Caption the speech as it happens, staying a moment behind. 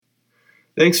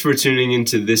Thanks for tuning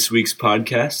into this week's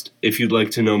podcast. If you'd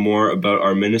like to know more about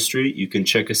our ministry, you can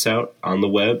check us out on the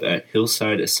web at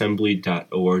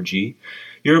hillsideassembly.org.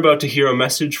 You're about to hear a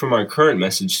message from our current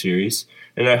message series,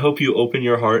 and I hope you open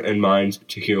your heart and mind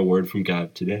to hear a word from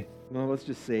God today. Well, let's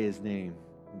just say his name,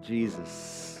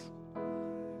 Jesus.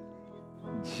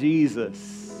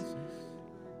 Jesus,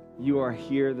 you are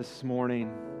here this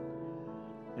morning,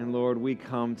 and Lord, we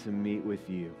come to meet with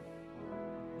you.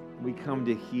 We come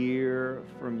to hear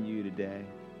from you today.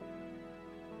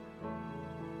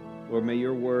 Lord, may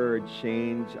your word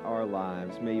change our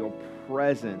lives. May your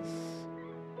presence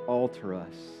alter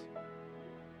us.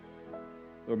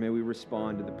 Lord, may we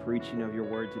respond to the preaching of your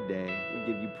word today.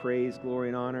 We give you praise, glory,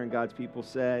 and honor, and God's people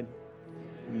said,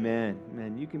 amen.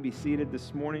 Amen. You can be seated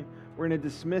this morning. We're going to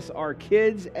dismiss our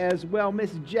kids as well.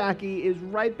 Miss Jackie is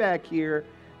right back here.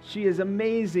 She is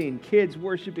amazing kids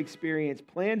worship experience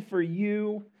planned for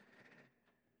you.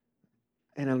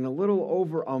 And in a little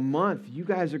over a month, you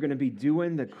guys are going to be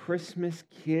doing the Christmas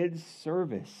kids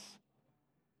service.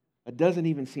 It doesn't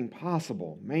even seem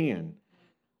possible. Man,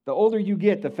 the older you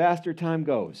get, the faster time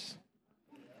goes.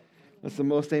 That's the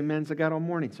most amens I got all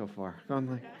morning so far. I'm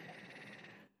like,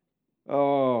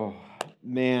 oh,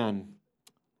 man.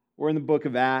 We're in the book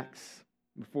of Acts.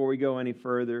 Before we go any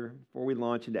further, before we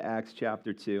launch into Acts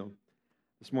chapter 2,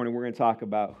 this morning we're going to talk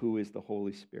about who is the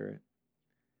Holy Spirit.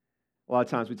 A lot of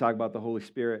times we talk about the Holy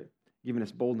Spirit giving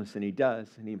us boldness, and he does,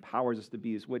 and he empowers us to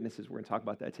be his witnesses. We're going to talk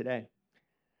about that today.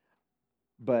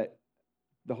 But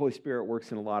the Holy Spirit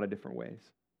works in a lot of different ways.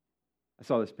 I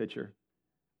saw this picture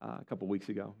a couple weeks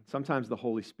ago. Sometimes the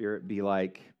Holy Spirit be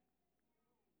like,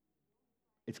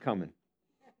 it's coming.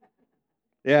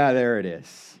 Yeah, there it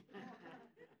is.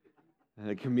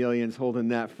 The chameleon's holding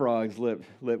that frog's lip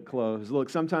closed.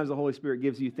 Look, sometimes the Holy Spirit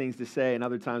gives you things to say, and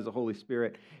other times the Holy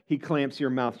Spirit, he clamps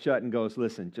your mouth shut and goes,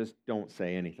 listen, just don't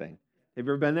say anything. Have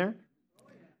you ever been there?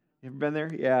 You ever been there?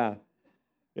 Yeah.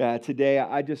 Yeah, today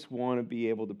I just want to be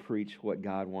able to preach what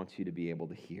God wants you to be able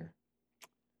to hear.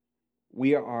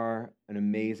 We are an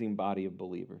amazing body of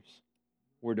believers.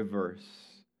 We're diverse.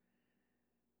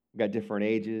 We've got different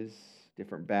ages,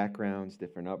 different backgrounds,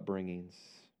 different upbringings.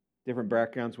 Different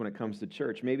backgrounds when it comes to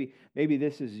church. Maybe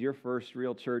this is your first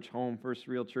real church home, first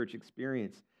real church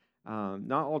experience.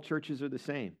 Not all churches are the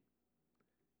same.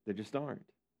 They just aren't.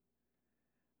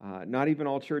 Not even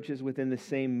all churches within the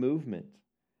same movement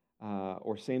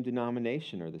or same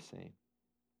denomination are the same.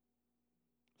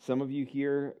 Some of you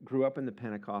here grew up in the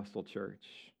Pentecostal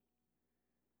church.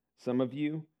 Some of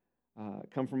you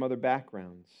come from other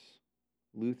backgrounds.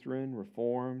 Lutheran,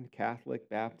 Reformed,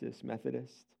 Catholic, Baptist,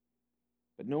 Methodist.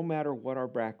 But no matter what our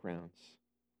backgrounds,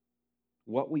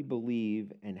 what we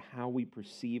believe and how we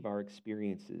perceive our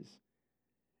experiences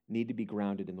need to be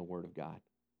grounded in the Word of God.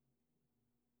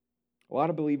 A lot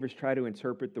of believers try to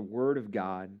interpret the Word of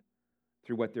God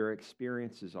through what their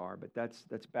experiences are, but that's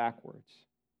backwards.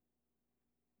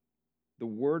 The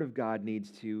Word of God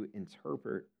needs to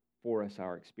interpret for us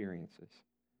our experiences.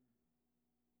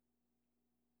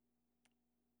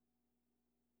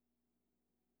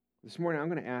 This morning, I'm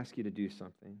going to ask you to do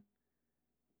something.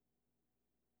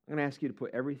 I'm going to ask you to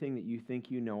put everything that you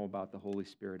think you know about the Holy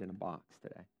Spirit in a box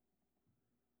today.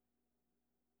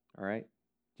 All right?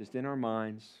 Just in our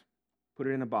minds, put it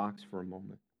in a box for a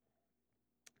moment.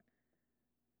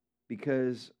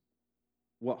 Because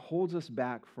what holds us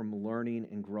back from learning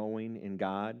and growing in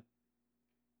God,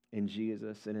 in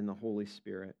Jesus, and in the Holy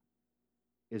Spirit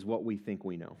is what we think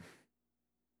we know.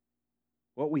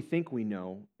 What we think we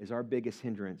know is our biggest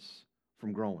hindrance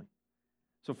from growing.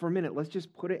 So for a minute, let's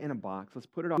just put it in a box. Let's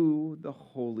put it on who the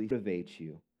Holy motivates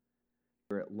you,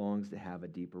 where it longs to have a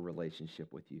deeper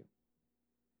relationship with you.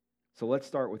 So let's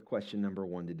start with question number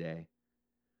 1 today.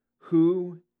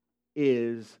 Who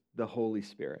is the Holy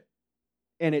Spirit?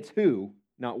 And it's who,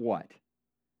 not what.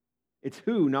 It's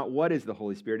who, not what is the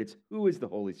Holy Spirit. It's who is the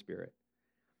Holy Spirit.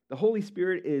 The Holy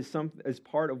Spirit is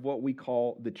part of what we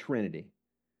call the Trinity.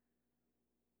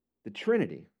 The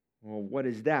Trinity. Well, what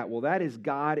is that? Well, that is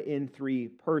God in 3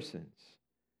 persons.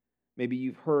 Maybe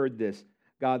you've heard this.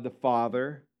 God the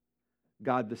Father,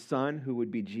 God the Son, who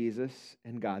would be Jesus,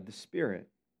 and God the Spirit.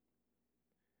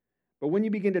 But when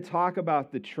you begin to talk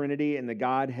about the Trinity and the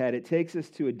Godhead, it takes us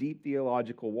to a deep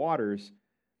theological waters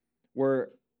where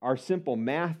our simple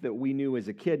math that we knew as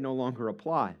a kid no longer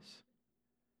applies.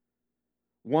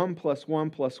 1 +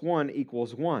 1 + 1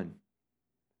 = 1.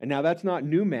 And now that's not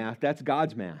new math, that's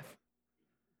God's math.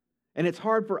 And it's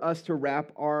hard for us to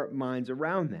wrap our minds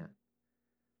around that.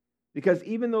 Because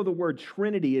even though the word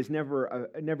Trinity is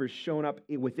never shown up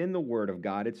within the Word of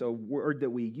God, it's a word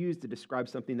that we use to describe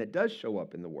something that does show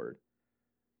up in the Word.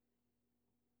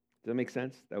 Does that make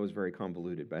sense? That was very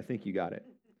convoluted, but I think you got it.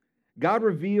 God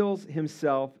reveals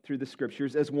himself through the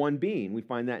scriptures as one being. We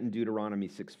find that in Deuteronomy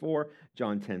 6:4,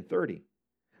 John 10:30.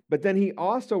 But then he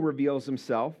also reveals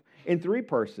himself in three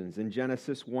persons in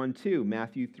Genesis 1:2,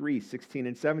 Matthew 3:16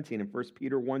 and 17, and 1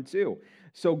 Peter 1:2.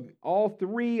 So all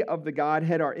three of the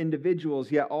Godhead are individuals,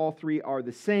 yet all three are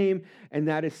the same, and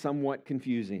that is somewhat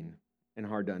confusing and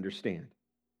hard to understand.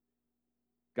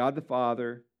 God the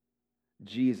Father,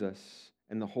 Jesus,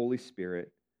 and the Holy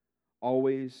Spirit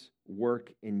always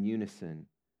work in unison.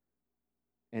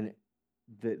 And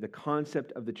the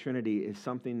concept of the Trinity is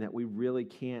something that we really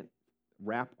can't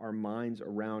wrap our minds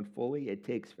around fully. It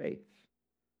takes faith.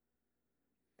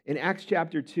 In Acts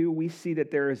chapter 2, we see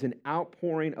that there is an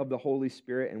outpouring of the Holy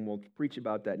Spirit, and we'll preach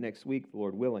about that next week, the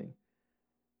Lord willing.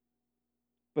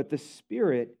 But the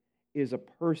Spirit is a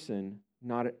person,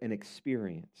 not an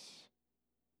experience.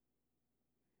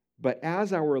 But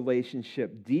as our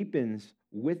relationship deepens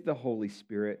with the Holy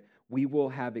Spirit, we will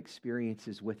have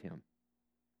experiences with Him.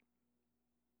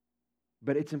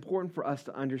 But it's important for us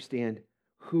to understand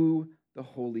who the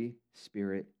Holy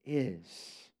Spirit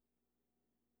is.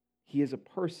 He is a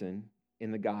person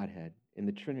in the Godhead, in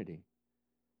the Trinity.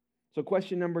 So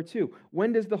question number 2,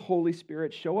 when does the Holy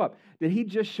Spirit show up? Did He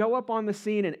just show up on the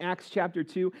scene in Acts chapter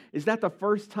 2? Is that the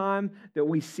first time that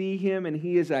we see Him and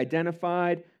He is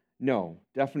identified? No,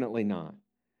 definitely not.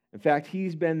 In fact,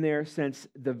 He's been there since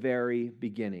the very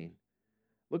beginning.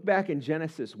 Look back in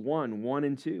Genesis 1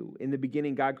 and 2. In the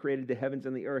beginning, God created the heavens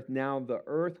and the earth. Now the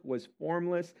earth was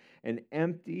formless and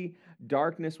empty.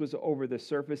 Darkness was over the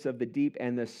surface of the deep,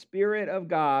 and the Spirit of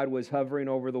God was hovering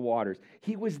over the waters.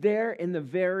 He was there in the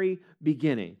very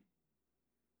beginning.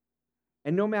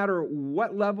 And no matter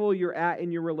what level you're at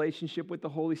in your relationship with the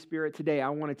Holy Spirit today, I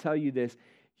want to tell you this.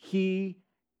 He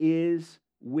is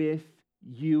with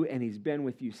you, and He's been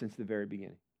with you since the very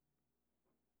beginning.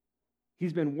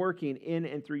 He's been working in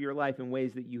and through your life in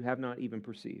ways that you have not even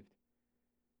perceived.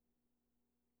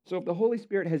 So if the Holy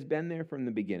Spirit has been there from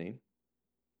the beginning,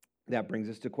 that brings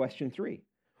us to question 3.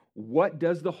 What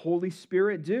does the Holy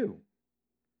Spirit do?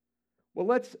 Well,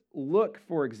 let's look,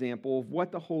 for example, of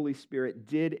what the Holy Spirit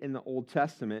did in the Old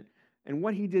Testament, and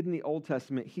what He did in the Old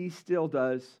Testament, He still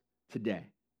does today.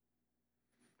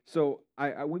 So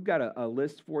we've got a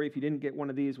list for you. If you didn't get one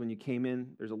of these when you came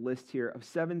in, there's a list here of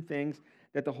 7 things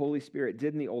that the Holy Spirit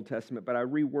did in the Old Testament, but I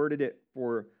reworded it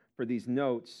for these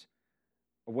notes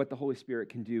of what the Holy Spirit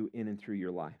can do in and through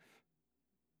your life.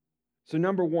 So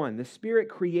number 1, the Spirit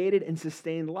created and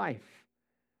sustained life.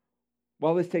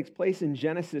 While this takes place in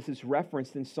Genesis, it's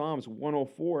referenced in Psalms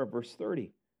 104, verse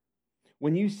 30.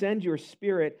 When you send your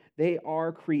Spirit, they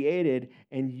are created,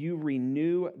 and you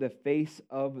renew the face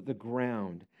of the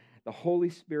ground. The Holy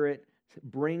Spirit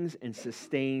brings and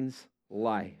sustains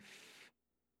life.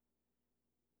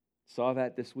 Saw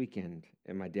that this weekend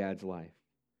in my dad's life.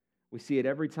 We see it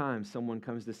every time someone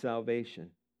comes to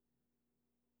salvation.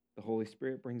 The Holy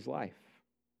Spirit brings life.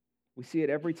 We see it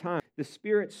every time. The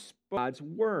Spirit spoke God's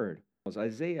word.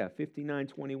 Isaiah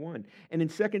 59:21. And in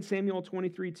 2 Samuel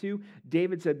 23:2,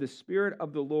 David said, the Spirit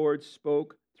of the Lord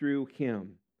spoke through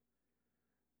him.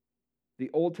 The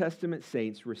Old Testament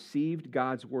saints received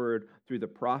God's word through the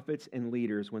prophets and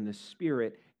leaders when the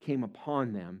Spirit came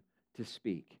upon them to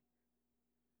speak.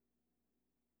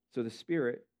 So the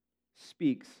Spirit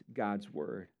speaks God's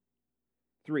word.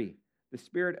 3, the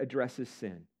Spirit addresses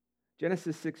sin.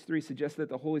 Genesis 6:3 suggests that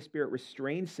the Holy Spirit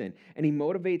restrains sin, and He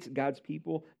motivates God's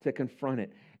people to confront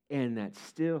it. And that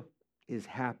still is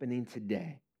happening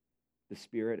today. The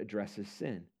Spirit addresses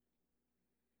sin.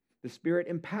 The Spirit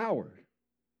empowered.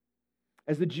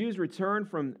 As the Jews returned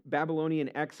from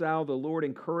Babylonian exile, the Lord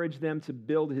encouraged them to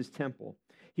build His temple.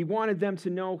 He wanted them to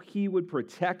know He would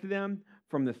protect them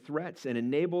from the threats and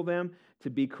enable them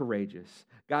to be courageous.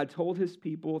 God told His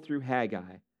people through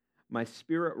Haggai, my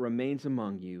Spirit remains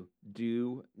among you.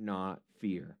 Do not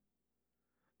fear.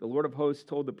 The Lord of hosts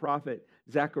told the prophet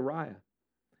Zechariah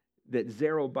that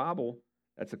Zerubbabel,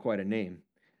 that's quite a name,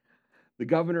 the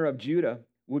governor of Judah,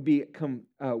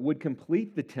 would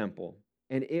complete the temple,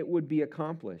 and it would be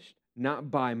accomplished, not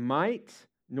by might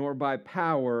nor by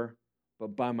power,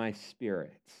 but by my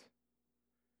Spirit.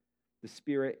 The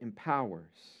Spirit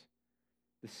empowers.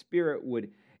 The Spirit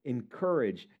would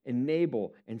encourage,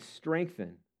 enable, and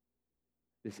strengthen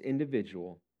this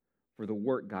individual for the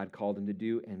work God called him to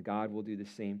do, and God will do the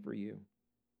same for you.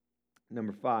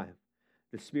 Number 5,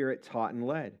 the Spirit taught and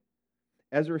led.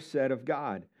 Ezra said of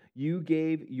God, you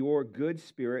gave your good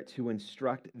Spirit to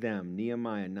instruct them,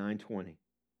 Nehemiah 9:20.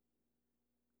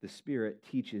 The Spirit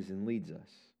teaches and leads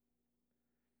us.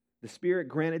 The Spirit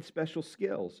granted special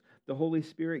skills. The Holy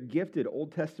Spirit gifted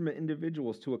Old Testament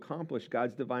individuals to accomplish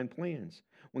God's divine plans.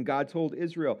 When God told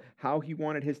Israel how he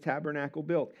wanted his tabernacle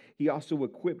built, he also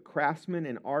equipped craftsmen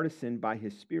and artisans by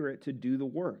his Spirit to do the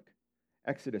work.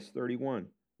 Exodus 31,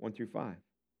 1 through 5.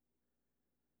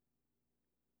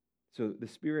 So the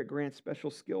Spirit grants special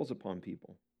skills upon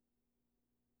people.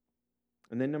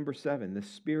 And then number 7, the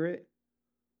Spirit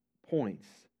points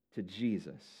to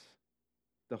Jesus.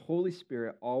 The Holy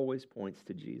Spirit always points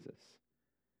to Jesus.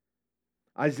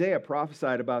 Isaiah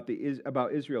prophesied about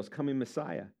Israel's coming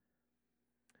Messiah,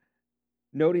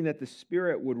 noting that the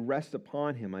Spirit would rest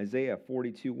upon him, Isaiah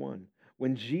 42:1.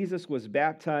 When Jesus was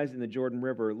baptized in the Jordan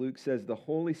River, Luke says the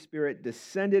Holy Spirit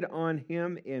descended on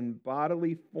him in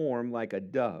bodily form like a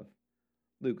dove,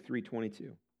 Luke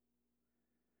 3:22.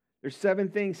 There's 7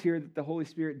 things here that the Holy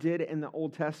Spirit did in the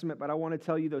Old Testament, but I want to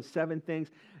tell you those 7 things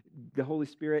the Holy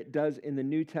Spirit does in the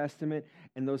New Testament,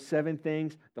 and those 7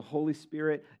 things the Holy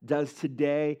Spirit does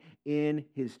today in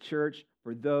his church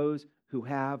for those who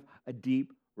have a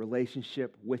deep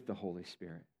relationship with the Holy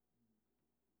Spirit.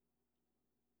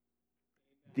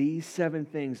 These 7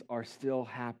 things are still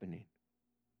happening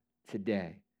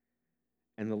today,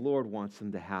 and the Lord wants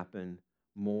them to happen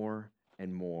more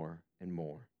and more and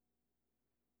more.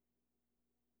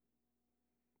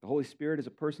 The Holy Spirit is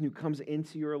a person who comes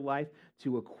into your life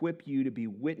to equip you to be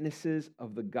witnesses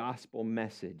of the gospel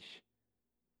message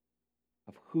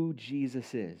of who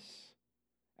Jesus is.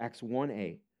 Acts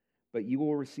 1:8. But you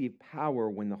will receive power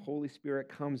when the Holy Spirit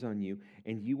comes on you,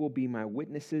 and you will be my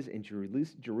witnesses in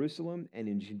Jerusalem and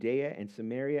in Judea and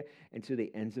Samaria and to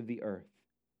the ends of the earth.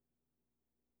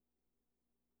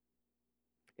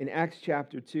 In Acts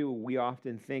chapter 2, we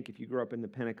often think, if you grew up in the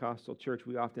Pentecostal church,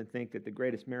 we often think that the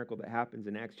greatest miracle that happens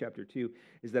in Acts chapter 2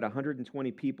 is that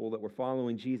 120 people that were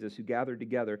following Jesus who gathered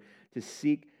together to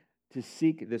seek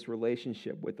this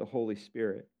relationship with the Holy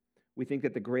Spirit. We think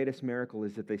that the greatest miracle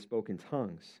is that they spoke in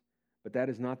tongues, but that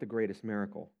is not the greatest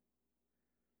miracle.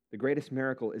 The greatest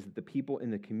miracle is that the people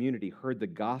in the community heard the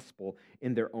gospel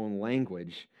in their own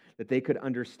language, that they could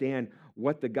understand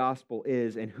what the gospel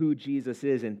is and who Jesus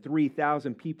is, and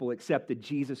 3,000 people accepted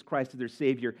Jesus Christ as their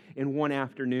Savior in one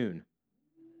afternoon.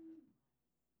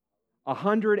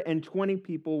 120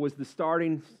 people was the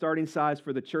starting size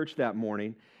for the church that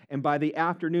morning, and by the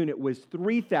afternoon it was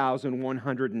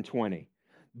 3,120.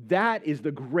 That is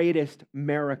the greatest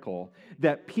miracle,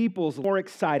 that people's more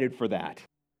excited for that.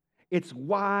 It's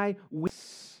why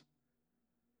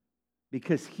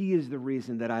because he is the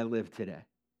reason that I live today.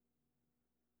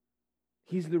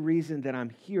 He's the reason that I'm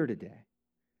here today.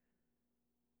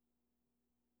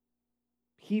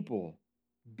 People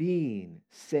being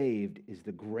saved is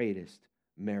the greatest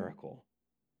miracle.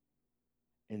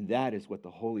 And that is what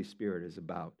the Holy Spirit is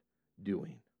about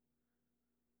doing.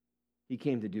 He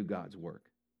came to do God's work.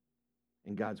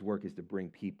 And God's work is to bring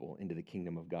people into the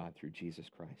kingdom of God through Jesus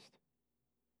Christ.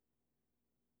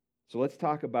 So let's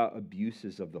talk about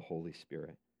abuses of the Holy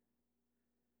Spirit.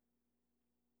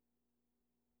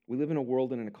 We live in a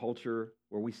world and in a culture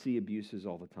where we see abuses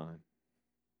all the time.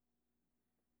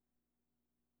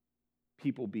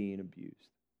 People being abused.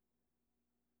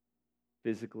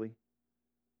 Physically,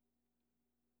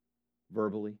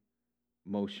 verbally,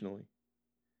 emotionally.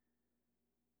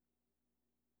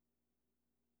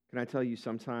 Can I tell you,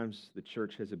 sometimes the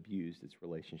church has abused its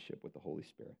relationship with the Holy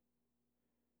Spirit.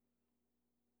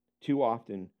 Too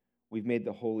often, we've made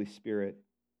the Holy Spirit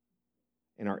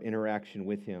and our interaction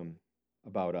with him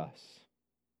about us.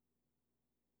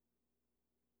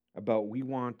 About we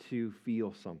want to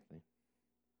feel something.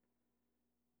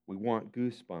 We want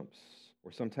goosebumps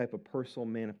or some type of personal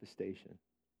manifestation.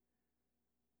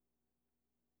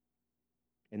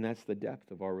 And that's the depth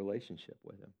of our relationship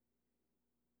with him.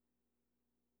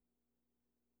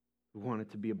 We want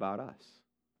it to be about us.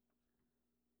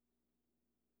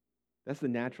 That's the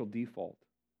natural default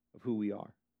of who we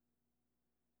are,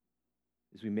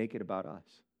 is we make it about us.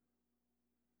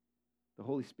 The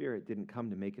Holy Spirit didn't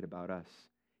come to make it about us.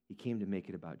 He came to make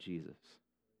it about Jesus.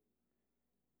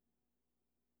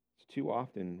 So too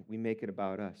often, we make it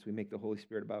about us. We make the Holy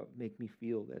Spirit about, make me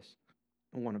feel this.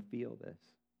 I want to feel this.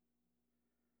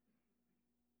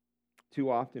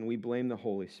 Too often, we blame the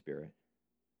Holy Spirit.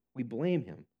 We blame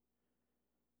him.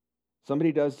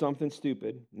 Somebody does something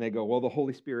stupid, and they go, well, the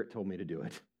Holy Spirit told me to do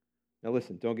it. Now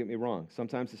listen, don't get me wrong.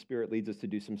 Sometimes the Spirit leads us to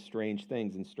do some strange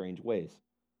things in strange ways.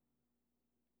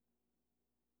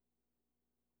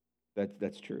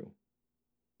 That's true.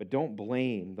 But don't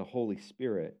blame the Holy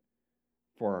Spirit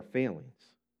for our failings.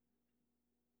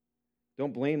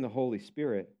 Don't blame the Holy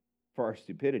Spirit for our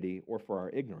stupidity or for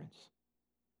our ignorance.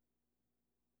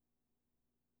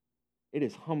 It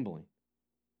is humbling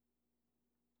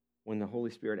when the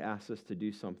Holy Spirit asks us to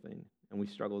do something and we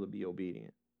struggle to be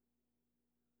obedient.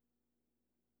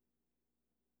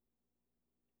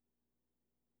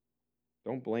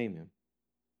 Don't blame him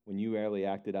when you rarely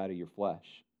acted out of your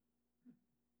flesh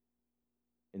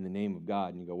in the name of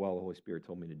God and you go, well, the Holy Spirit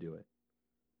told me to do it.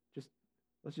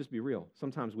 Let's just be real.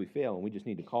 Sometimes we fail and we just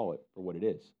need to call it for what it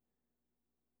is.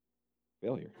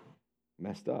 Failure.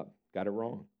 Messed up. Got it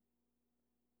wrong.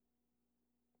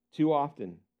 Too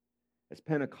often, as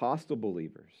Pentecostal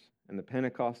believers and the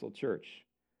Pentecostal church,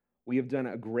 we have done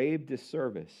a grave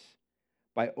disservice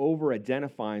by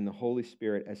over-identifying the Holy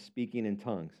Spirit as speaking in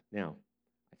tongues. Now,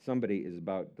 somebody is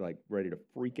about ready to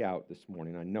freak out this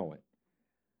morning. I know it.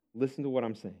 Listen to what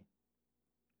I'm saying.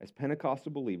 As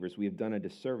Pentecostal believers, we have done a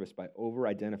disservice by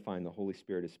over-identifying the Holy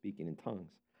Spirit as speaking in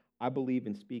tongues. I believe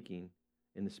in speaking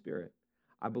in the Spirit.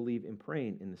 I believe in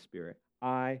praying in the Spirit.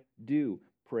 I do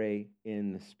pray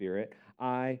in the Spirit.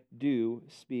 I do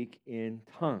speak in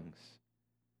tongues.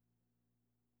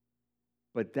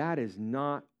 But that is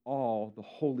not all the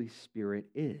Holy Spirit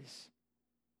is.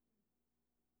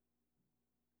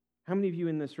 How many of you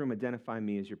in this room identify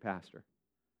me as your pastor?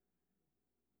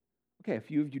 Okay, a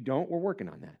few of you don't. We're working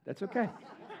on that. That's okay.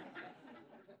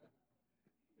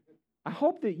 I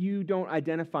hope that you don't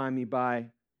identify me by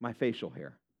my facial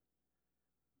hair.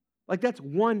 That's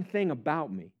one thing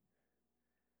about me.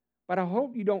 But I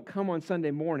hope you don't come on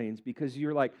Sunday mornings because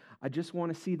you're like, I just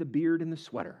want to see the beard and the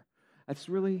sweater. That's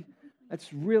really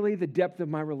the depth of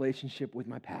my relationship with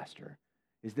my pastor,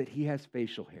 is that he has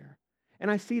facial hair.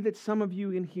 And I see that some of you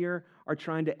in here are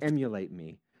trying to emulate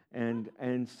me.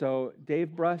 And so, Dave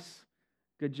Bruss,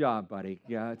 good job, buddy.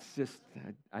 Yeah, it's just,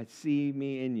 I see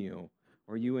me in you,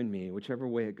 or you in me, whichever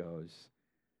way it goes.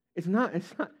 It's not,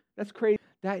 that's crazy.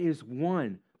 That is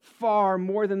one. Far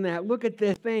more than that. Look at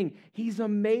this thing. He's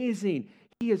amazing.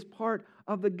 He is part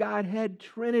of the Godhead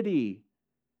Trinity.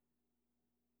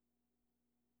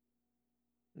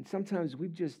 And sometimes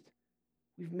we've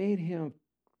made him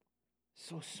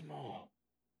so small,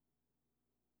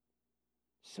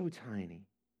 so tiny.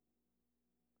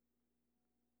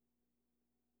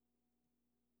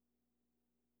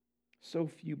 So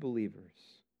few believers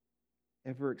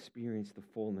ever experience the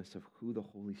fullness of who the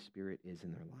Holy Spirit is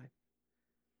in their life.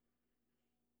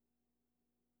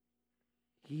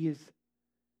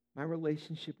 My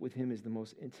relationship with him is the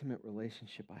most intimate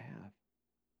relationship I have.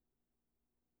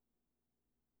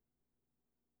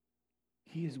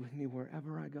 He is with me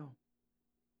wherever I go.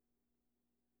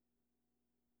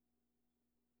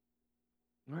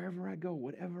 Wherever I go,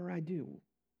 whatever I do,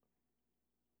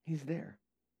 he's there.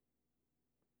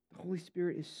 The Holy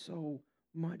Spirit is so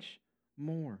much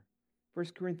more. 1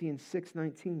 Corinthians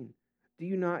 6:19. Do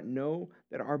you not know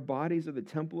that our bodies are the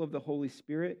temple of the Holy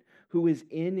Spirit, who is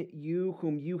in you,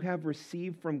 whom you have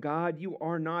received from God? You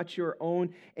are not your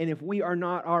own, and if we are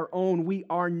not our own, we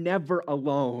are never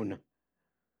alone.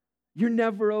 You're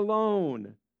never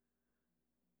alone,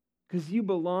 because you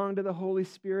belong to the Holy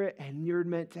Spirit, and you're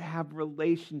meant to have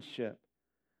relationship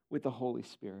with the Holy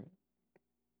Spirit.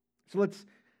 So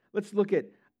let's look at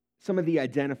some of the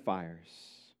identifiers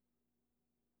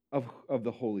of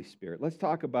the Holy Spirit. Let's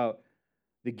talk about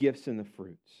the gifts and the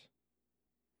fruits.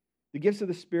 The gifts of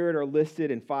the Spirit are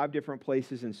listed in 5 different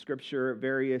places in Scripture.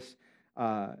 Various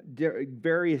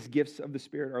gifts of the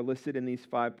Spirit are listed in these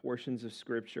 5 portions of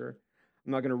Scripture.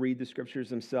 I'm not going to read the Scriptures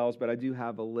themselves, but I do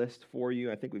have a list for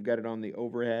you. I think we've got it on the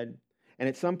overhead. And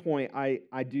at some point,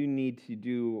 I do need to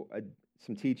do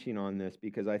some teaching on this,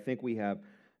 because I think we have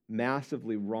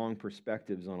massively wrong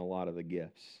perspectives on a lot of the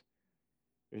gifts.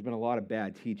 There's been a lot of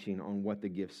bad teaching on what the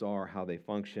gifts are, how they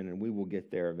function, and we will get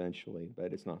there eventually,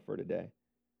 but it's not for today.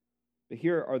 But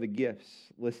here are the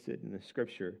gifts listed in the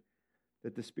Scripture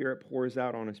that the Spirit pours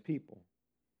out on his people.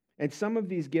 And some of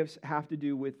these gifts have to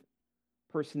do with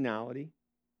personality,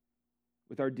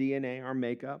 with our DNA, our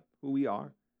makeup, who we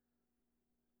are.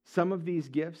 Some of these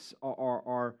gifts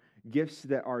are gifts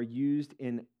that are used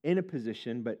in a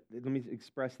position, but let me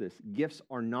express this. Gifts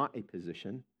are not a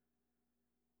position.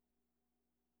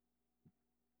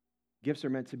 Gifts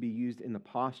are meant to be used in the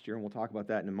posture, and we'll talk about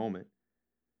that in a moment.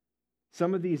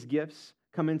 Some of these gifts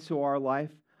come into our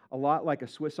life a lot like a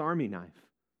Swiss Army knife.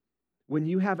 When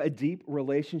you have a deep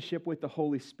relationship with the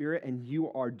Holy Spirit and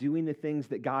you are doing the things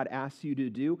that God asks you to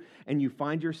do, and you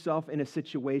find yourself in a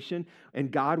situation and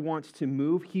God wants to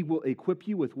move, he will equip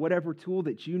you with whatever tool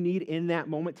that you need in that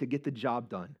moment to get the job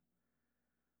done.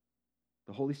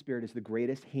 The Holy Spirit is the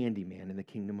greatest handyman in the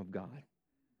kingdom of God.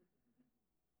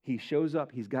 He shows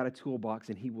up, he's got a toolbox,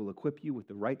 and he will equip you with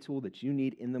the right tool that you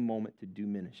need in the moment to do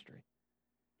ministry.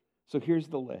 So here's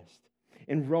the list.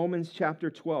 In Romans chapter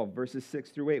 12, verses 6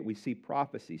 through 8, we see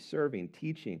prophecy, serving,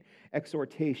 teaching,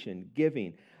 exhortation,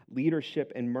 giving,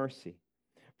 leadership, and mercy.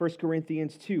 1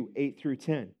 Corinthians 2, 8 through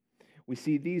 10. We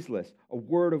see these lists: a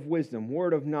word of wisdom,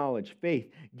 word of knowledge,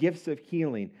 faith, gifts of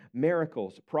healing,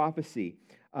 miracles, prophecy,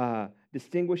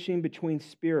 distinguishing between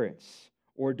spirits,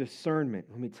 or discernment.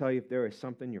 Let me tell you, if there is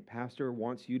something your pastor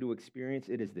wants you to experience,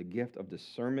 it is the gift of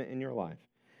discernment in your life.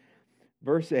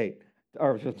 Verse 8.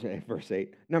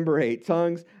 Number 8,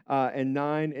 tongues, and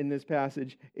 9 in this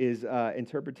passage is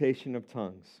interpretation of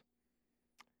tongues.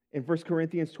 In 1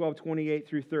 Corinthians 12, 28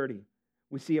 through 30,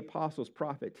 we see apostles,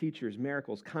 prophet, teachers,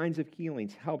 miracles, kinds of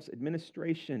healings, helps,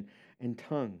 administration, and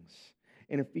tongues.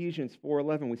 In Ephesians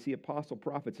 4:11, we see apostle,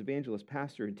 prophets, evangelist,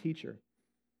 pastor, and teacher.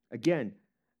 Again,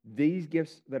 these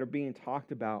gifts that are being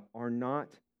talked about are not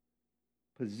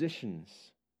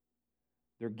positions.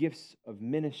 They're gifts of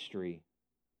ministry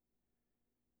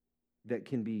that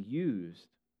can be used,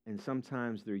 and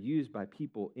sometimes they're used by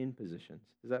people in positions.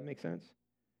 Does that make sense?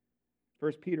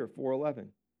 1 Peter 4:11,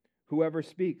 whoever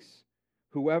speaks,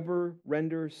 whoever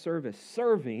renders service.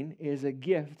 Serving is a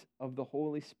gift of the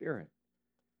Holy Spirit.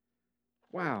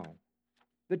 Wow.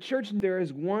 The church, there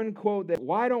is one quote that,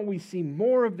 why don't we see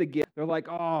more of the gift? They're like,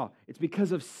 oh, it's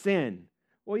because of sin.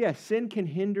 Well, yeah, sin can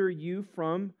hinder you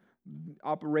from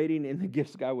operating in the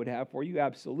gifts God would have for you,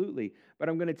 absolutely. But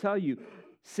I'm going to tell you,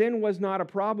 sin was not a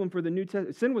problem for the New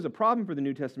Testament. Sin was a problem for the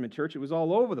New Testament church. It was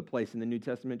all over the place in the New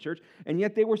Testament church, and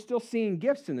yet they were still seeing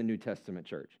gifts in the New Testament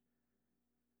church.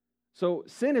 So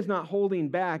sin is not holding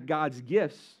back God's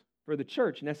gifts for the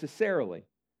church necessarily.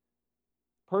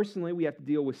 Personally, we have to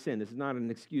deal with sin. This is not an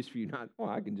excuse for you not, oh,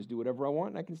 I can just do whatever I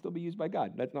want and I can still be used by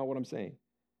God. That's not what I'm saying.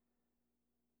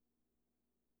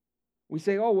 We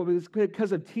say, oh, well, it's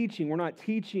because of teaching. We're not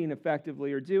teaching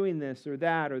effectively or doing this or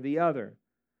that or the other.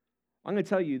 I'm going to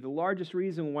tell you, the largest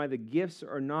reason why the gifts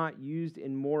are not used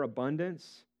in more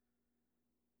abundance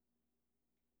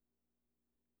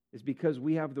is because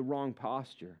we have the wrong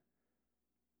posture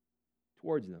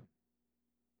towards them.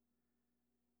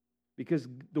 Because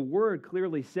the Word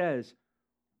clearly says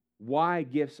why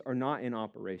gifts are not in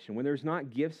operation. When there's not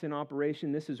gifts in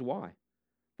operation, this is why.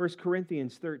 1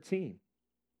 Corinthians 13.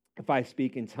 If I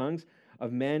speak in tongues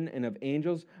of men and of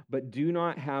angels, but do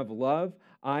not have love,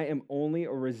 I am only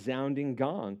a resounding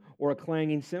gong or a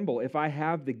clanging cymbal. If I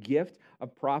have the gift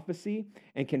of prophecy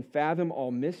and can fathom all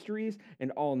mysteries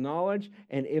and all knowledge,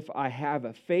 and if I have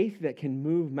a faith that can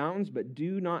move mountains, but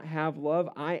do not have love,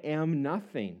 I am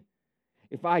nothing.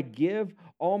 If I give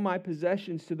all my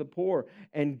possessions to the poor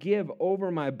and give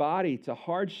over my body to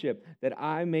hardship that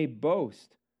I may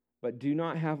boast, but do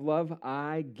not have love,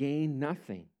 I gain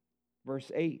nothing.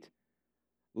 Verse 8,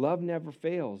 love never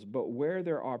fails, but where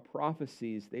there are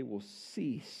prophecies, they will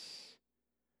cease.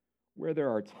 Where there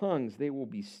are tongues, they will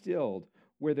be stilled.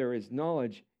 Where there is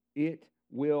knowledge, it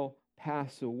will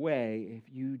pass away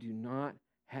if you do not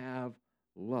have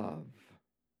love.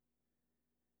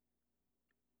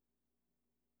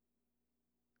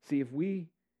 See, if we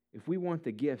want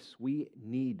the gifts, we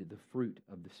need the fruit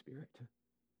of the Spirit.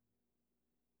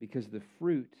 Because the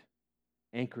fruit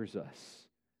anchors us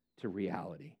to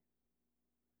reality.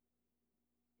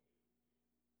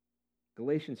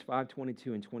 Galatians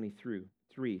 5:22 and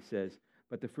 23 says,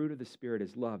 but the fruit of the Spirit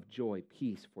is love, joy,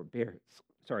 peace,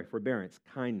 forbearance,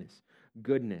 kindness,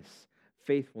 goodness,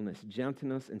 faithfulness,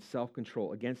 gentleness, and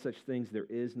self-control. Against such things there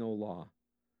is no law.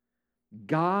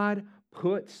 God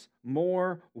puts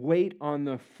more weight on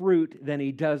the fruit than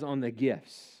he does on the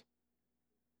gifts.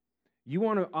 You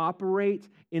want to operate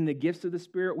in the gifts of the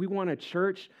Spirit? We want a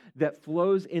church that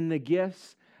flows in the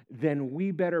gifts, then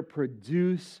we better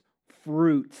produce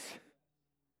fruit.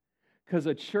 Because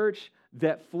a church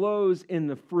that flows in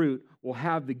the fruit will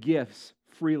have the gifts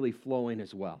freely flowing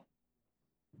as well.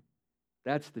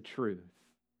 That's the truth.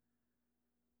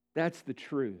 That's the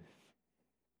truth.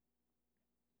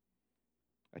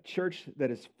 A church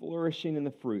that is flourishing in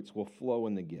the fruits will flow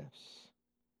in the gifts.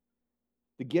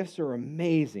 The gifts are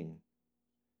amazing.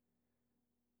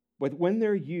 But when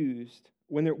they're used,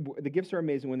 the gifts are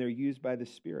amazing when they're used by the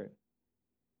Spirit.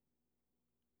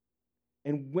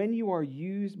 And when you are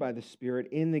used by the Spirit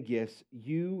in the gifts,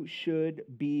 you should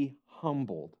be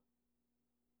humbled.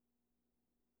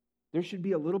 There should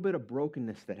be a little bit of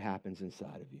brokenness that happens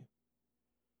inside of you.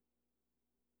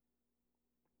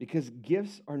 Because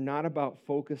gifts are not about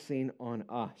focusing on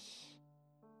us.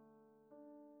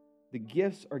 The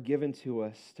gifts are given to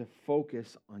us to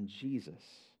focus on Jesus.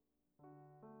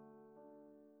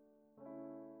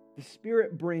 The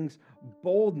Spirit brings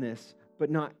boldness, but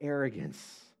not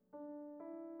arrogance.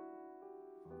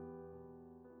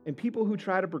 And people who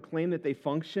try to proclaim that they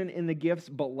function in the gifts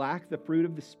but lack the fruit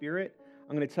of the Spirit,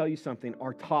 I'm going to tell you something,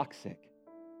 are toxic.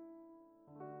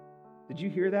 Did you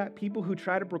hear that? People who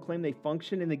try to proclaim they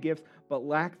function in the gifts but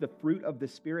lack the fruit of the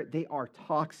Spirit, they are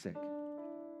toxic.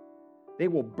 They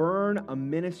will burn a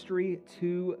ministry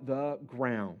to the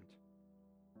ground.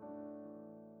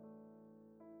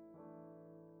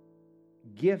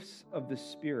 Gifts of the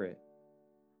Spirit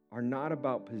are not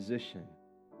about position.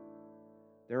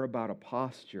 They're about a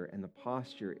posture, and the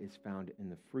posture is found in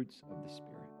the fruits of the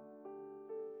Spirit.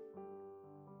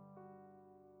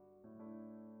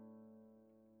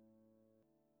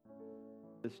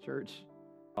 This church,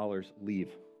 scholars, leave.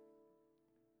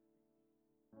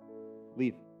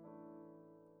 Leave.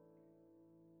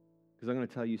 Because I'm going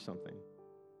to tell you something.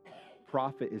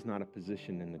 Prophet is not a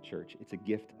position in the church. It's a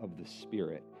gift of the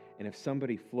Spirit. And if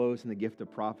somebody flows in the gift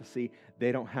of prophecy,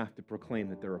 they don't have to proclaim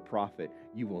that they're a prophet.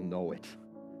 You will know it.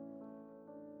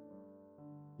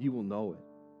 You will know it.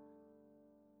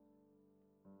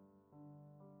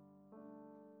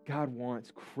 God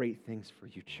wants great things for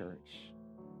you, church.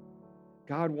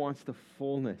 God wants the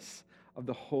fullness of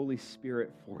the Holy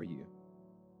Spirit for you.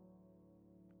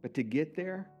 But to get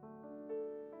there,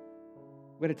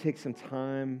 we got to take some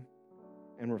time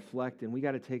and reflect, and we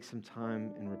got to take some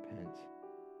time and repent.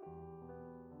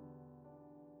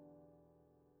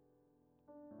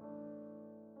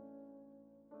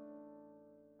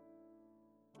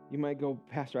 You might go,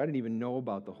 Pastor, I didn't even know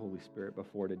about the Holy Spirit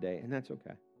before today, and that's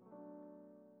okay.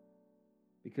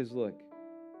 Because look,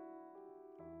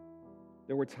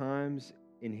 there were times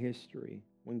in history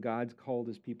when God's called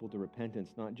his people to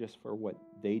repentance, not just for what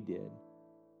they did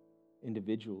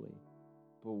individually,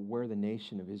 but where the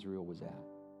nation of Israel was at.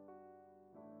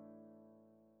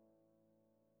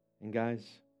 And guys,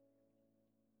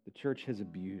 the church has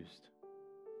abused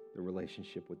the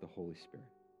relationship with the Holy Spirit.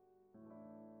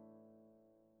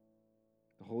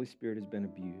 The Holy Spirit has been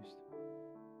abused.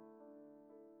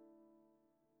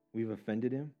 We've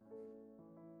offended him.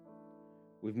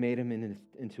 We've made him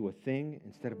into a thing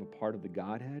instead of a part of the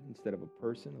Godhead, instead of a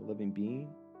person, a living being.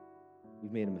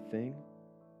 We've made him a thing.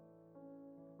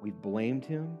 We've blamed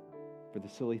him for the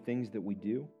silly things that we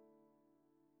do.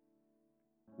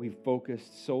 We've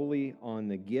focused solely on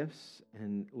the gifts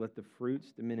and let the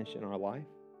fruits diminish in our life.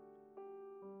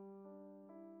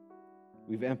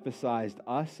 We've emphasized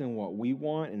us and what we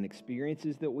want and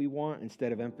experiences that we want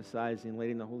instead of emphasizing,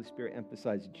 letting the Holy Spirit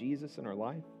emphasize Jesus in our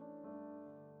life.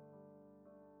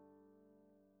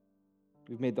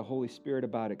 We've made the Holy Spirit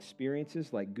about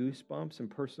experiences like goosebumps and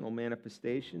personal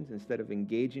manifestations instead of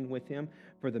engaging with him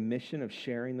for the mission of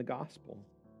sharing the gospel.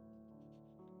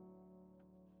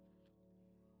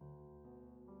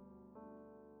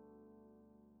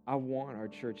 I want our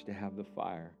church to have the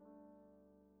fire,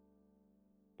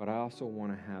 but I also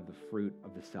want to have the fruit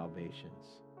of the salvations.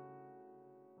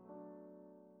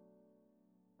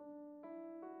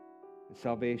 And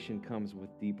salvation comes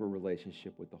with deeper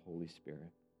relationship with the Holy Spirit.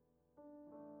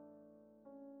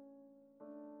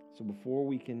 So before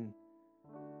we can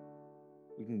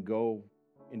go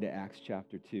into Acts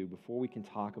chapter 2, before we can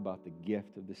talk about the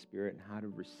gift of the Spirit and how to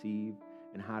receive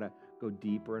and how to go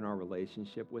deeper in our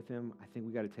relationship with him, I think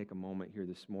we got to take a moment here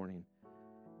this morning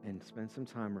and spend some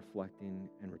time reflecting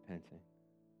and repenting.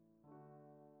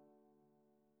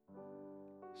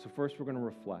 So first we're going to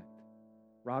reflect.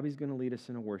 Robbie's going to lead us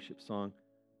in a worship song.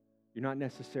 You're not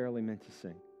necessarily meant to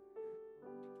sing.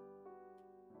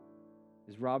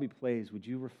 As Robbie plays, would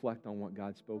you reflect on what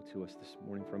God spoke to us this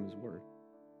morning from his word?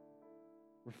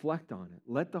 Reflect on it.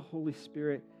 Let the Holy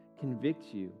Spirit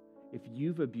convict you if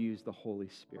you've abused the Holy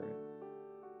Spirit,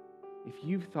 if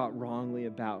you've thought wrongly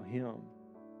about him.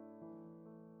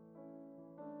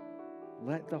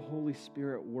 Let the Holy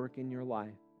Spirit work in your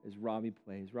life as Robbie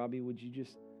plays. Robbie, would you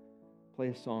just play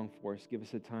a song for us? Give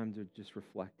us a time to just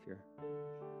reflect here.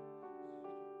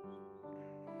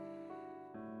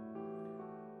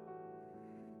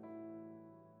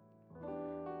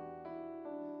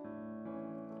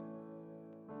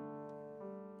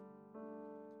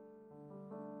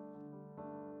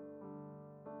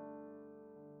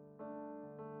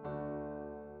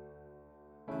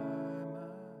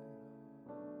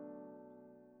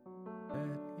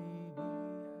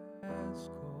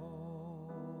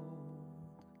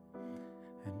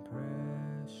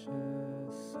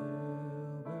 Precious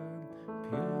silver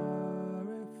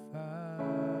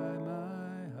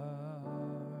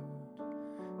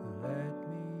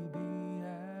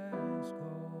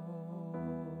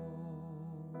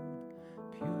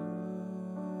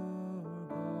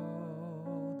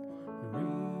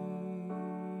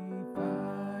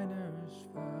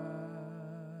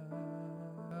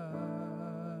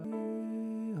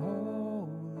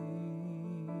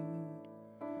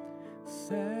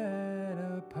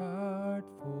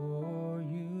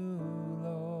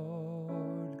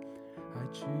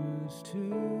choose to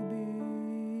be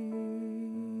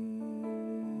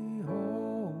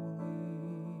holy,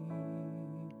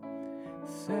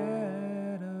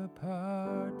 set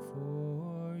apart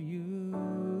for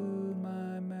you,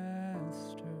 my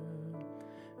Master,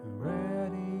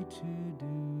 ready to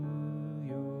do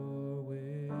your will.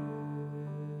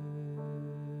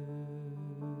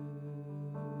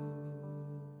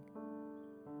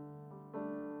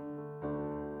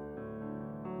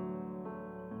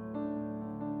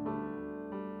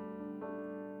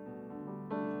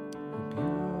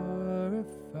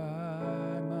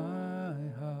 Purify my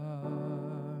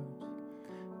heart,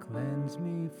 cleanse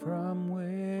me from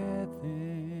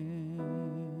within,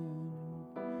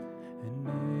 and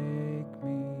make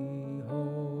me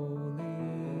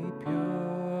holy.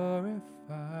 Purify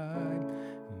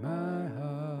my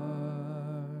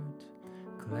heart,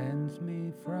 cleanse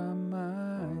me from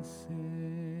my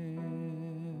sin,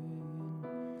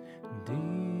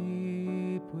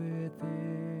 deep within,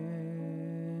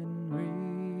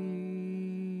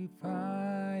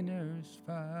 refiner's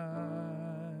fire.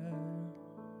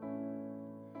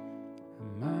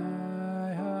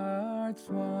 My heart's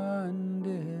one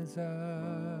desire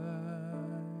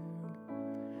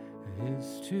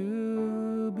is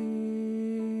to be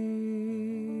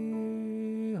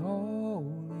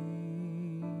holy,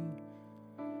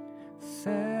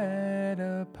 set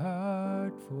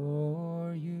apart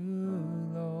for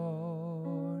you,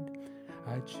 Lord.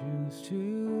 I choose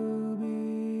to be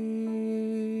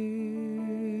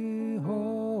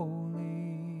holy,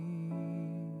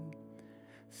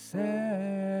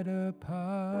 set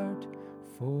apart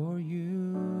for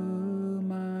you,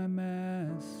 my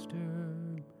Master.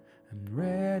 I'm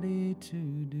ready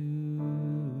to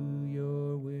do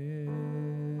your will.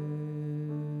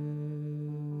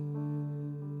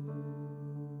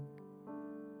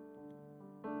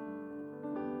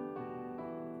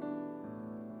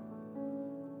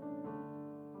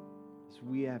 As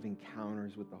we have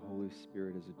encounters with the Holy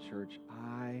Spirit as a church,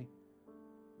 I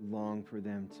long for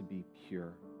them to be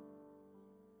pure.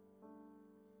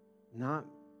 Not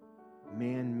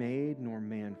man-made nor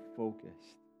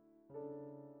man-focused.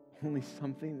 Only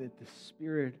something that the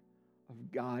Spirit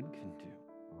of God can do.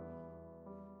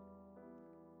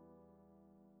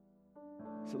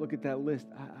 So look at that list.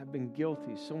 I've been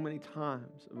guilty so many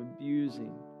times of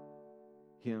abusing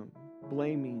Him,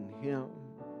 blaming Him,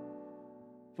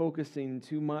 focusing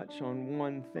too much on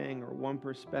one thing or one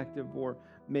perspective, or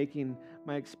making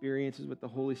my experiences with the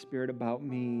Holy Spirit about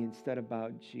me instead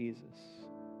about Jesus.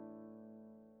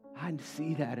 I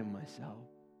see that in myself.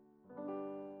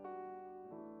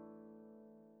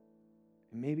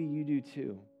 And maybe you do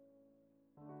too.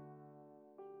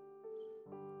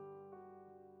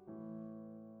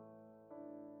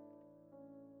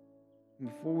 And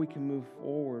before we can move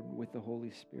forward with the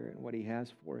Holy Spirit and what He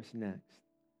has for us next,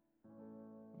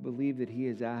 I believe that He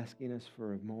is asking us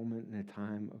for a moment and a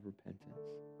time of repentance.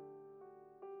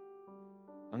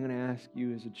 I'm going to ask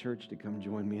you as a church to come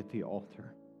join me at the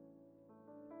altar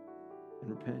and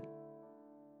repent.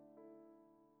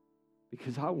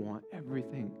 Because I want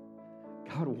everything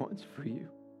God wants for you.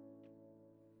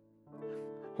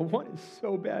 I want it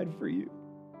so bad for you.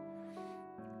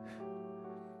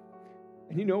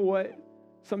 And you know what?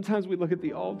 Sometimes we look at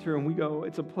the altar and we go,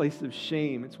 it's a place of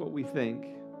shame. It's what we think.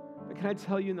 But can I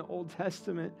tell you, in the Old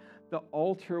Testament, the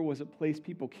altar was a place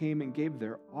people came and gave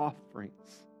their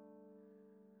offerings.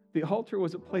 The altar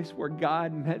was a place where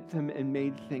God met them and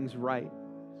made things right.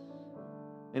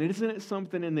 And isn't it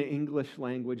something in the English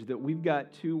language that we've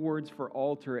got two words for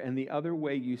altar, and the other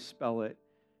way you spell it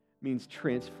means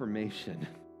transformation?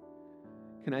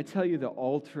 Can I tell you, the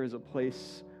altar is a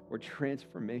place where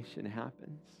transformation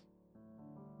happens?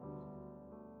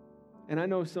 And I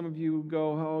know some of you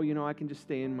go, oh, you know, I can just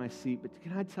stay in my seat. But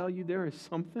can I tell you, there is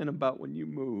something about when you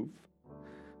move.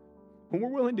 When we're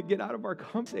willing to get out of our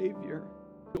comfort, Savior,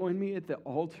 join me at the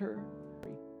altar.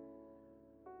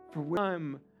 For when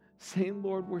I'm saying,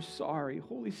 Lord, we're sorry.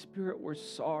 Holy Spirit, we're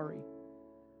sorry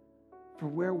for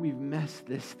where we've messed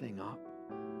this thing up.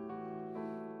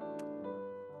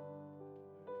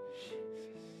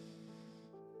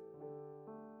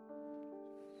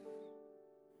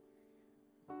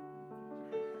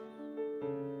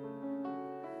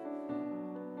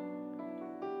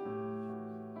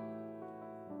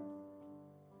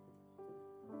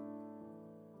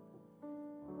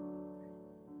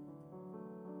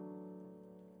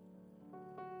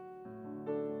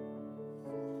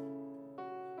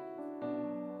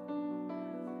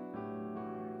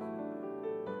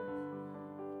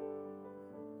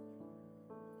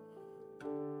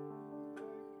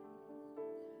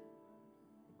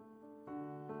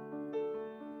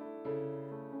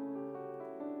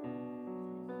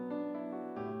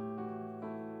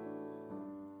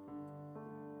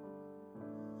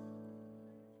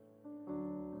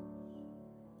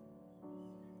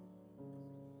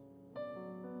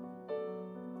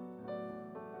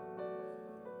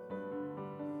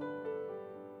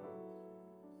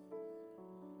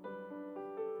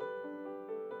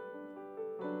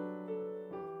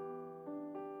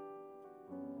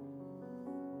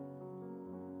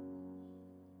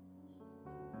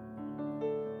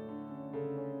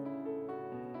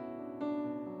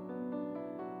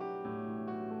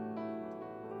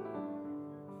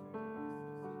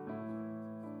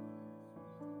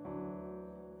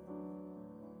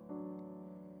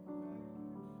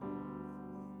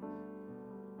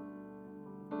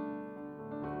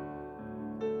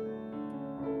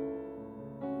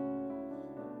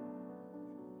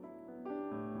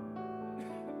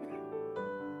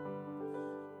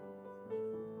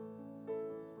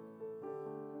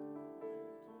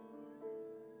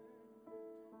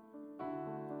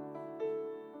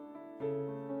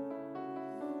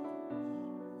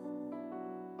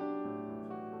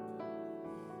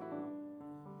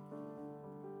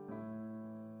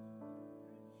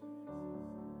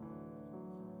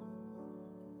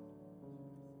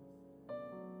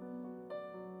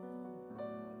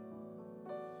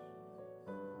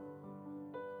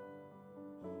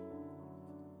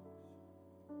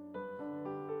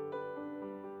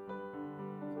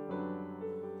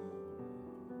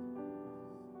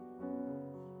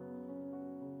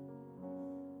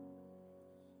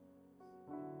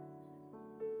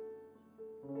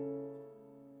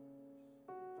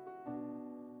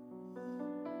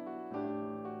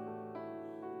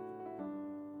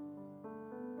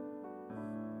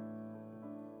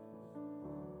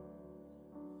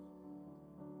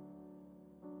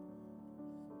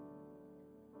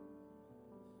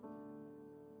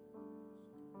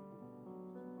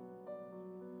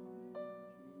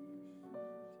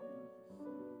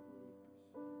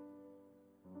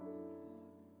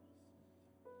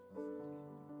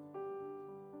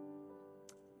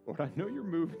 Lord, I know you're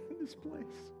moving in this place.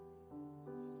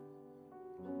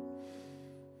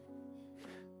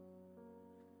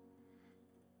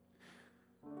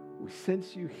 We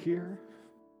sense you here.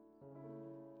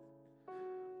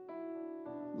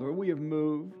 Lord, we have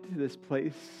moved to this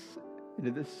place,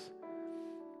 into this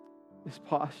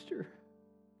posture.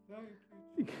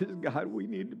 Because, God, we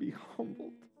need to be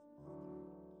humbled.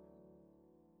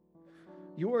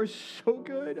 You are so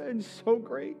good and so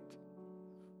great.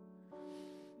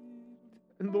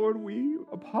 And Lord, we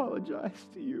apologize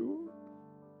to you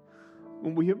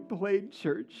when we have played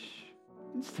church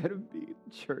instead of being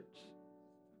church.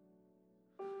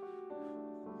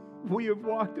 We have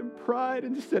walked in pride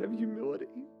instead of humility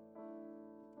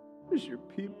as your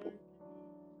people.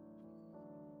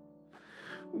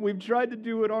 We've tried to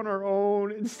do it on our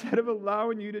own instead of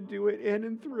allowing you to do it in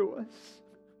and through us.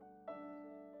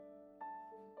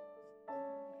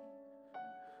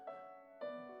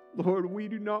 Lord, we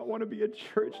do not want to be a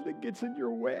church that gets in your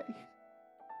way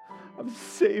of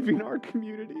saving our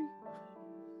community.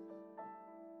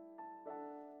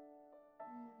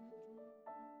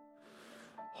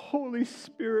 Holy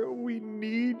Spirit, we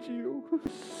need you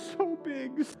so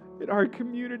big in our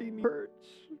community church.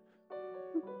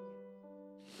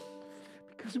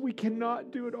 Because we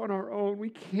cannot do it on our own. We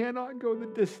cannot go the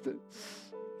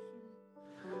distance.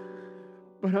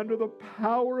 But under the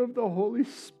power of the Holy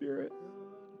Spirit,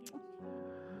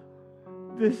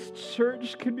 this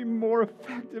church can be more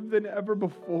effective than ever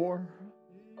before.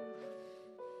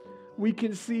 We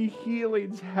can see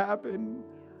healings happen.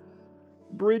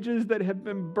 Bridges that have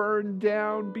been burned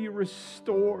down be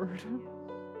restored.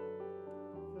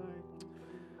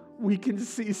 We can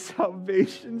see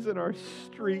salvations in our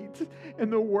street, in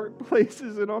the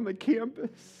workplaces, and on the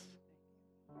campus.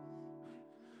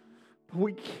 But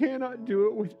we cannot do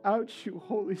it without you,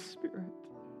 Holy Spirit.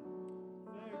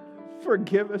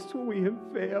 Forgive us when we have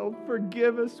failed.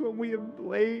 Forgive us when we have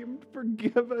blamed.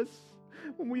 Forgive us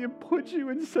when we have put you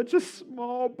in such a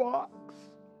small box.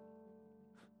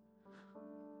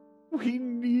 We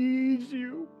need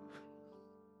you.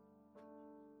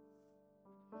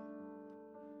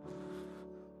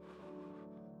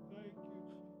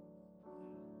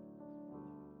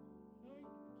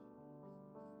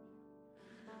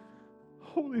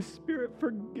 Holy Spirit,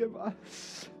 forgive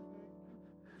us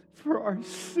for our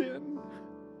sin,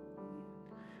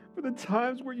 for the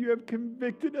times where you have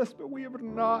convicted us, but we have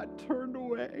not turned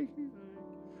away.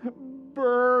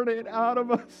 Burn it out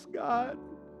of us, God.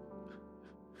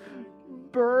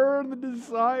 Burn the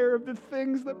desire of the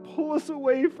things that pull us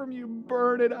away from you.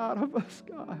 Burn it out of us,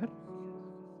 God.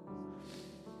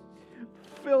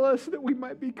 Fill us that we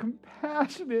might be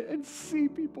compassionate and see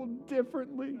people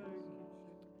differently.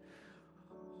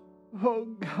 Oh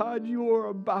God, you are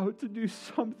about to do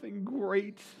something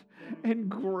great and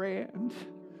grand.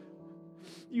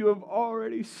 You have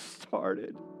already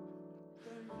started.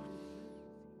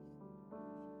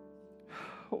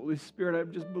 Holy Spirit, I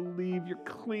just believe you're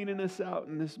cleaning us out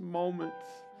in this moment.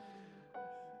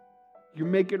 You're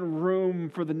making room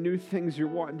for the new things you're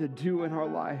wanting to do in our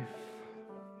life.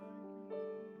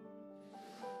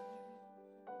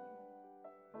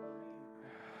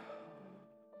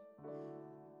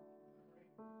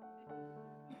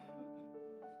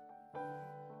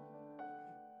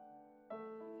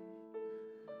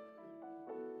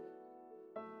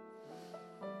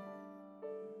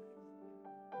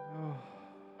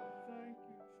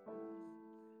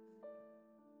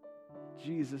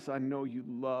 Jesus, I know you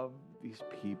love these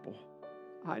people.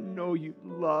 I know you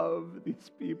love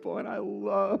these people, and I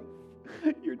love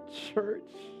your church.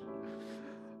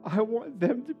 I want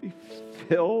them to be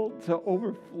filled to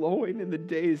overflowing in the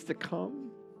days to come.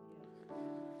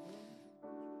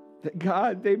 That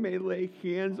God, they may lay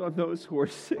hands on those who are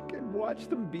sick and watch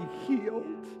them be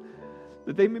healed.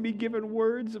 That they may be given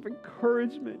words of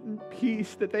encouragement and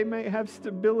peace, that they may have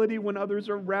stability when others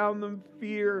around them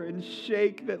fear and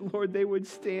shake, that, Lord, they would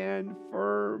stand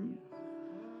firm.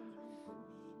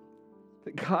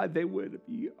 That, God, they would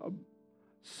be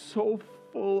so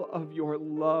full of your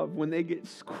love. When they get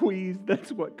squeezed,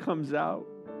 that's what comes out.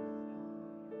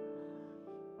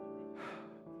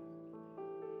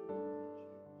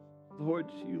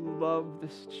 Lord, you love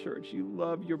this church. You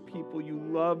love your people. You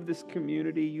love this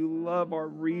community. You love our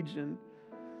region.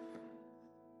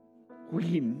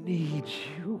 We need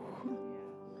you.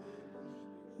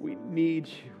 We need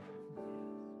you.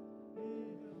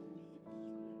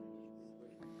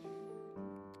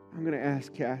 I'm going to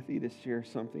ask Kathy to share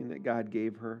something that God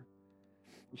gave her.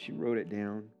 She wrote it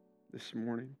down this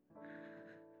morning.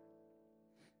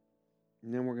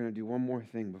 And then we're going to do one more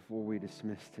thing before we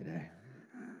dismiss today.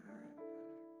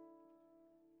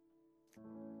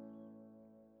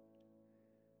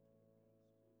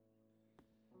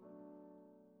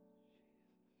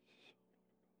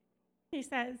 He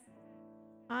says,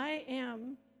 I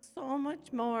am so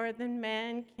much more than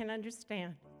man can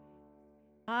understand.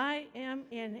 I am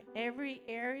in every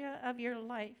area of your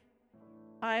life.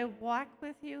 I walk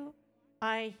with you.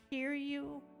 I hear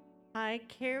you. I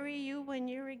carry you when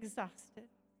you're exhausted.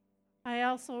 I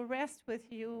also rest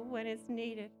with you when it's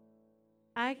needed.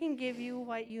 I can give you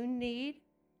what you need,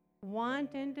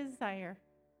 want, and desire.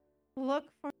 Look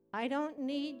for, I don't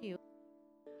need you.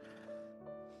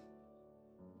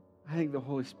 I think the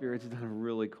Holy Spirit's done a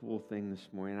really cool thing this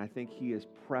morning. I think He is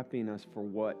prepping us for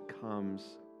what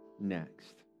comes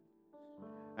next.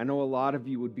 I know a lot of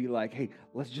you would be like, hey,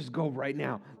 let's just go right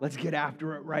now. Let's get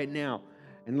after it right now.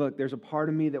 And look, there's a part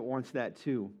of me that wants that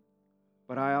too.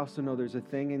 But I also know there's a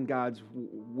thing in God's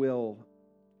will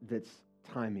that's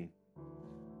timing.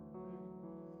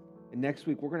 And next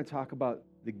week, we're going to talk about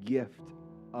the gift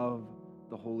of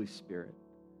the Holy Spirit.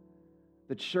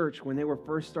 The church, when they were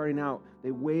first starting out,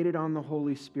 they waited on the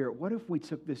Holy Spirit. What if we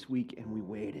took this week and we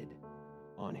waited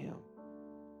on Him?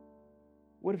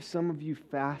 What if some of you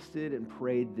fasted and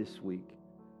prayed this week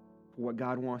for what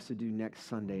God wants to do next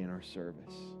Sunday in our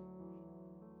service?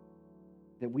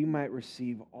 That we might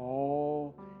receive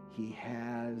all He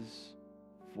has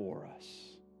for us.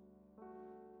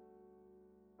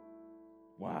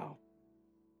 Wow.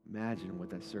 Imagine what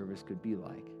that service could be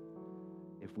like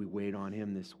if we wait on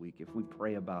Him this week, if we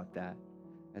pray about that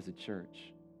as a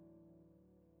church.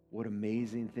 What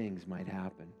amazing things might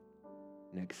happen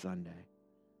next Sunday.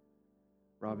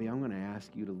 Robbie, I'm going to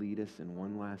ask you to lead us in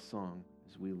one last song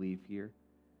as we leave here.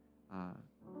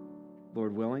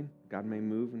 Lord willing, God may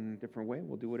move in a different way.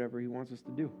 We'll do whatever He wants us to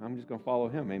do. I'm just going to follow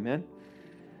Him. Amen?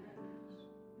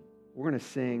 We're going to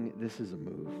sing, This Is a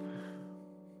Move.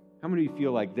 How many of you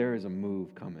feel like there is a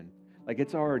move coming? Like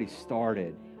it's already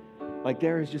started. Like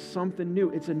there is just something new.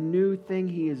 It's a new thing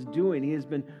He is doing. He has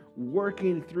been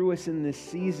working through us in this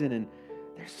season, and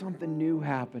there's something new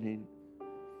happening.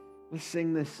 Let's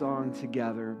sing this song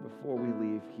together before we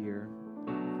leave here.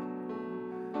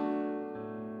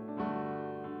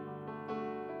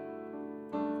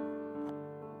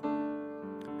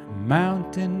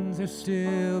 Mountains are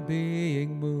still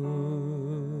being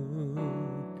moved.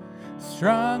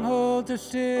 Strongholds are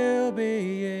still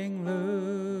being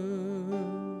loosed.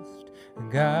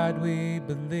 God, we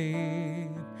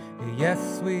believe.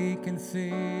 Yes, we can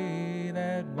see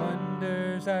that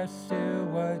wonders are still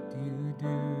what you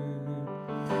do.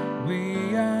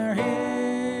 We are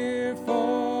here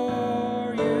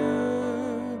for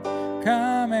you.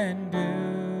 Come and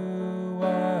do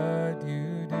what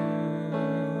you do.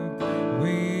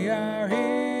 We are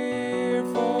here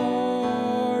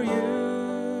for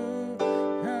you.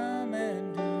 Come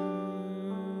and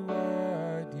do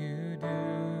what you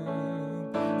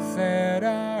do. Set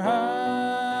our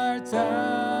hearts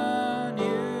on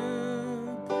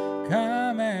you.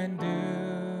 Come and do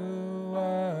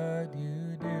what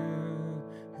you do.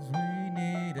 'Cause we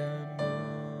need a move.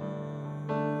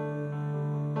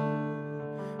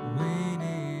 We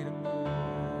need a move.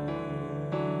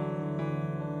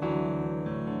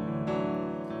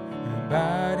 And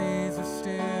bodies are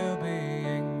still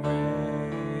being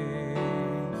raised.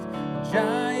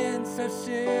 Giants are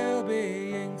still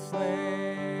being slain.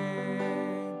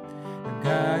 And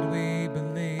God, we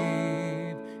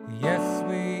believe. Yes,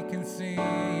 we can see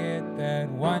it, that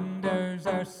wonders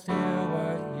are still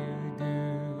what you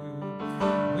do.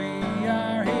 We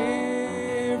are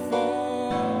here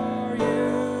for you.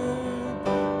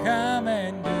 Come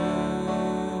and do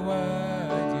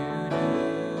what you do.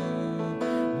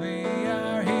 We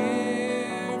are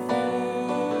here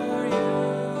for you.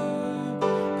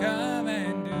 Come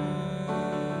and do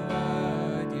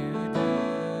what you do.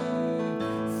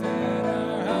 Set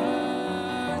our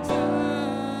hearts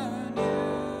on you.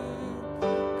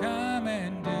 Come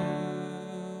and do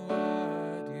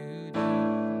what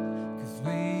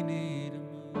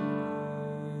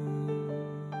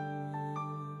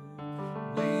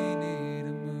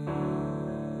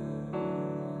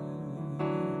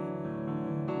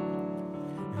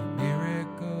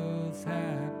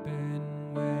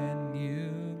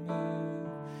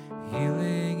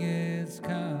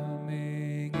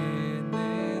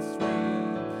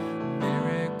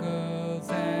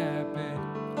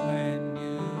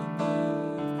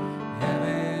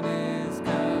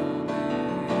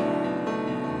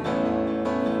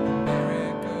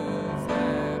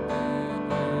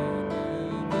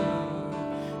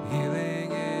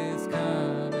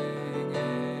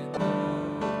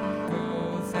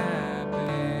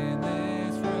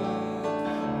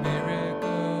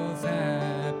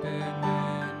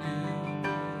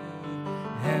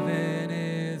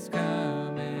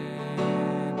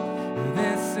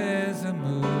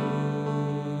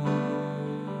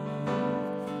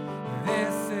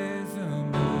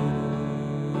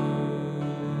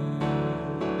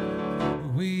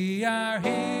We are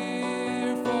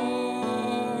here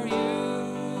for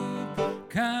you.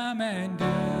 Come and do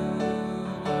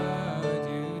what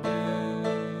you do.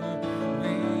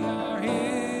 We are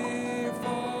here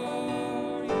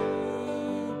for you.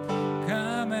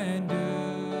 Come and do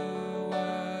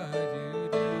what you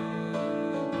do.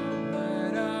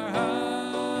 Let our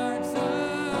hearts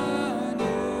on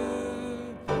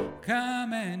you.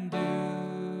 Come and do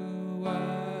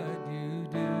what you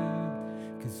do.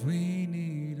 'Cause we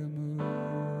need a move.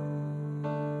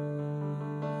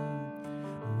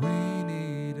 We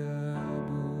need a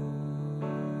move.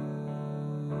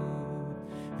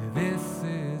 This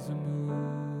is a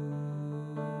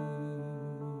move.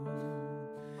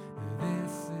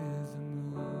 This is a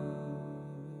move.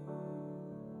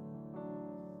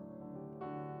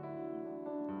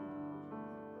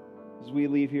 As we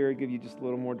leave here, I give you just a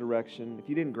little more direction. If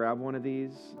you didn't grab one of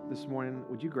these this morning,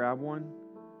 would you grab one?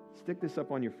 Stick this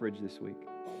up on your fridge this week.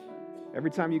 Every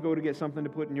time you go to get something to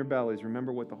put in your bellies,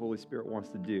 remember what the Holy Spirit wants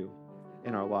to do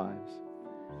in our lives.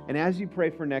 And as you pray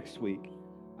for next week,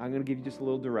 I'm going to give you just a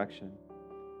little direction.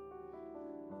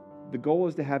 The goal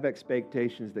is to have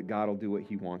expectations that God will do what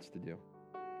He wants to do.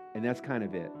 And that's kind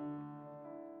of it.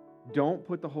 Don't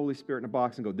put the Holy Spirit in a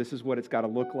box and go, this is what it's got to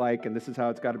look like and this is how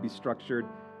it's got to be structured.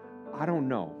 I don't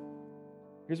know.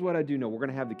 Here's what I do know. We're going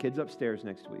to have the kids upstairs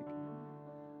next week.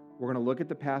 We're going to look at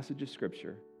the passage of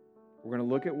Scripture. We're going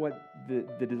to look at what the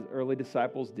early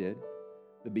disciples did,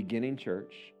 the beginning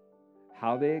church,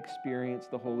 how they experienced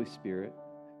the Holy Spirit,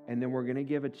 and then we're going to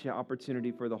give an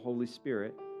opportunity for the Holy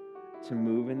Spirit to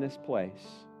move in this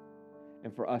place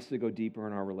and for us to go deeper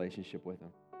in our relationship with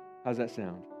Him. How's that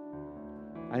sound?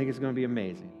 I think it's going to be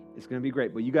amazing. It's going to be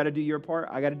great. But you got to do your part.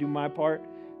 I got to do my part.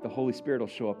 The Holy Spirit will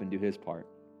show up and do His part.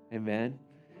 Amen?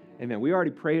 Amen. We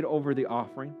already prayed over the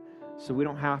offering, so we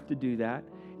don't have to do that.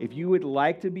 If you would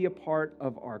like to be a part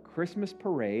of our Christmas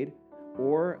parade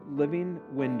or Living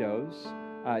Windows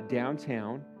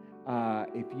downtown,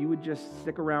 if you would just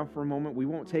stick around for a moment. We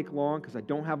won't take long because I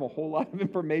don't have a whole lot of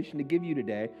information to give you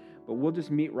today, but we'll just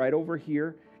meet right over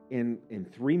here in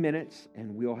 3 minutes,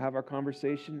 and we'll have our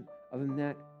conversation. Other than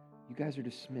that, you guys are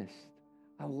dismissed.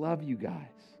 I love you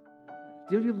guys.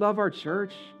 Do you love our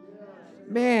church?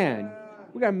 Man,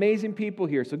 we got amazing people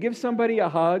here. So give somebody a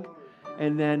hug,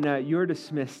 and then you're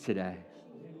dismissed today.